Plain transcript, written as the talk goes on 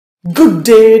Good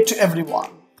day to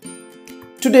everyone.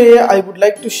 Today I would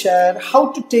like to share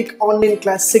how to take online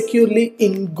class securely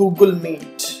in Google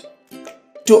Meet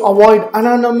to avoid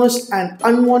anonymous and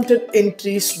unwanted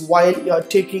entries while you are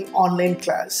taking online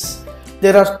class.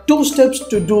 There are 2 steps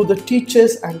to do the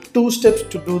teachers and 2 steps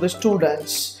to do the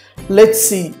students. Let's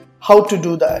see how to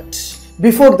do that.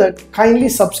 Before that, kindly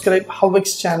subscribe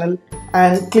HowXT channel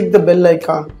and click the bell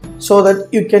icon so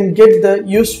that you can get the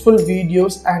useful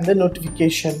videos and the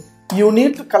notification. You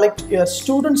need to collect your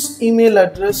student's email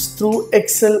address through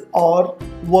Excel or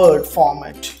Word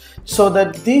format so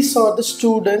that these are the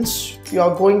students you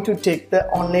are going to take the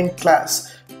online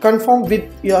class. Confirm with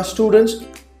your students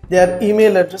their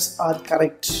email address are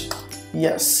correct.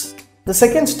 Yes. The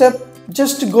second step,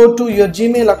 just go to your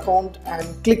Gmail account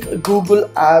and click Google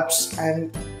Apps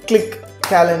and click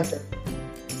Calendar.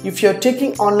 If you are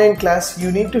taking online class,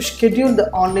 you need to schedule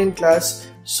the online class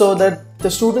so that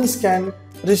the students can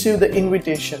receive the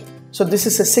invitation. So this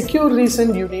is a secure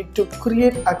reason you need to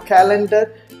create a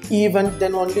calendar event,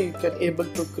 then only you can able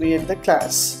to create the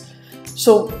class.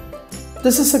 So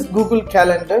this is a Google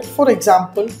Calendar. For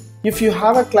example, if you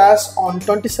have a class on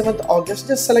 27th August,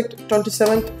 just select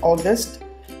 27th August.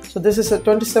 So this is a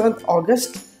 27th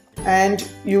August and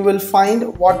you will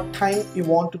find what time you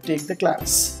want to take the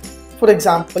class. For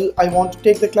example, I want to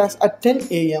take the class at 10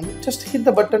 a.m. Just hit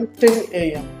the button 10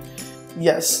 a.m.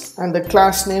 Yes, and the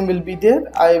class name will be there.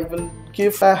 I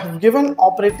have given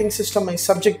operating system my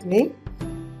subject name,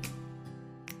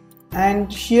 and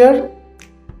here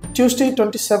Tuesday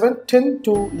 27 10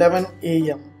 to 11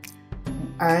 a.m.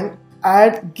 and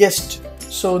add guest.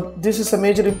 So this is a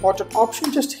major important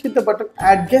option. Just hit the button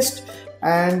add guest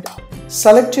and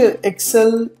select your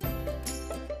Excel,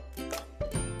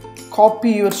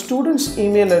 copy your student's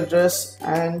email address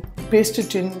and paste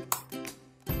it in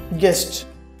guest.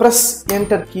 Press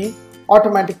enter key.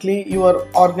 Automatically your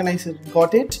organizer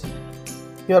got it.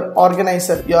 Your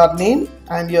organizer, your name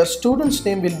and your student's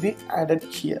name will be added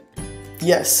here.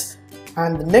 Yes.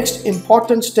 And the next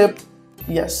important step,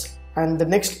 yes. And the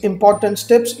next important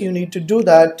steps you need to do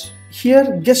that.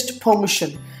 Here guest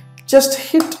permission. Just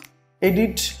hit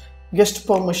edit guest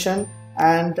permission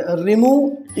and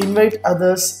remove invite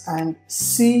others and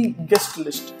see guest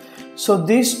list. So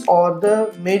these are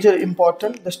the major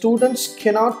important. The students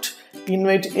cannot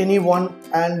invite anyone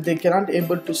and they cannot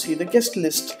able to see the guest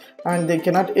list and they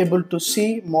cannot able to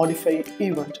see modify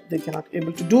event. They cannot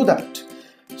able to do that.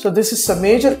 So this is a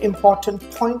major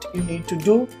important point you need to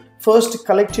do. First,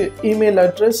 collect your email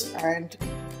address and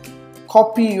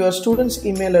copy your student's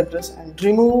email address and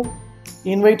remove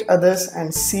invite others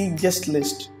and see guest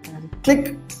list and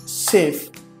click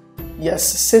save. Yes,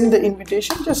 send the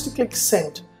invitation. Just click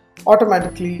send.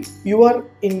 Automatically your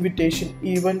invitation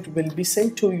event will be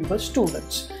sent to your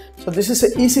students. So this is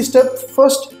an easy step.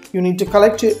 First you need to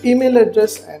collect your email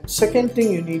address and second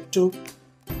thing you need to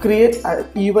create an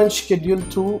event schedule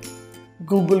through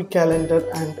Google Calendar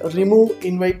and remove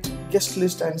invite guest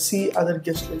list and see other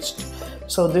guest list.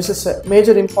 So this is a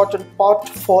major important part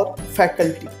for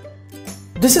faculty.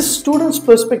 This is students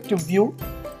perspective view.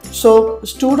 So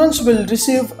students will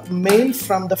receive mail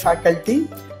from the faculty.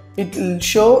 It will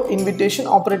show invitation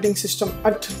operating system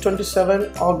at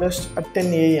 27 August at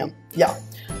 10 a.m. Yeah,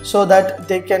 so that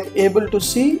they can able to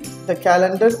see the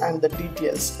calendar and the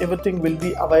details. Everything will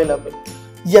be available.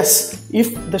 Yes,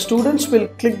 if the students will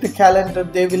click the calendar,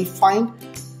 they will find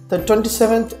the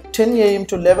 27th 10 a.m.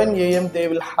 to 11 a.m. they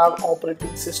will have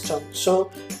operating system.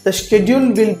 So the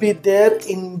schedule will be there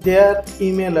in their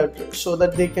email address so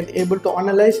that they can able to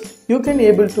analyze. You can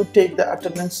able to take the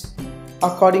attendance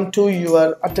according to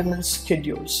your attendance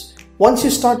schedules. Once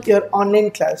you start your online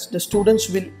class, the students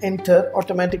will enter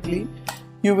automatically.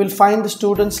 You will find the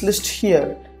students list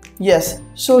here. Yes,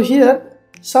 so here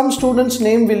some students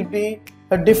name will be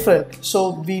different.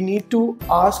 So we need to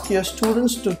ask your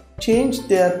students to change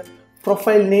their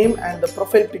profile name and the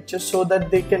profile picture so that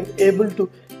they can able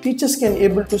to, teachers can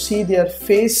able to see their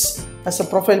face as a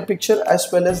profile picture as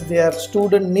well as their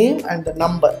student name and the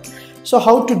number. So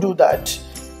how to do that?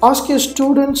 Ask your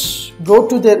students, go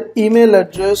to their email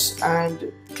address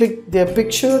and click their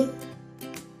picture.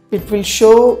 It will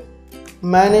show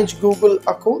manage Google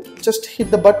account. Just hit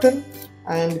the button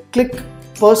and click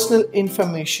personal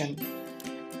information.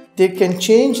 They can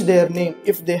change their name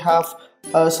if they have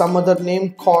some other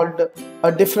name called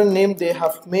a different name they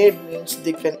have made, means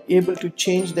they can able to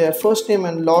change their first name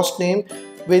and last name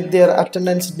with their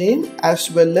attendance name as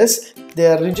well as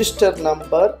their register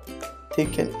number they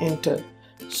can enter.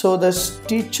 So the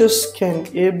teachers can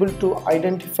able to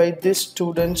identify these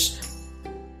students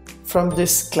from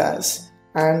this class.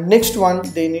 And next one,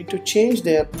 they need to change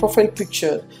their profile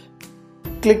picture.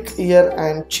 Click here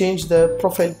and change the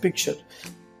profile picture.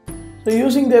 So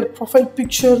using their profile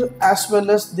picture as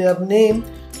well as their name,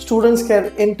 students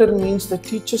can enter, means the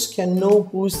teachers can know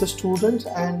who is the student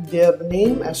and their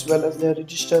name as well as their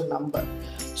register number.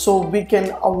 So we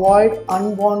can avoid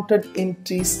unwanted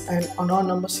entries and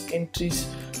anonymous entries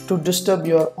to disturb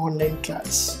your online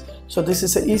class. So this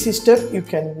is an easy step, you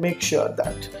can make sure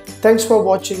that. Thanks for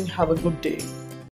watching, have a good day.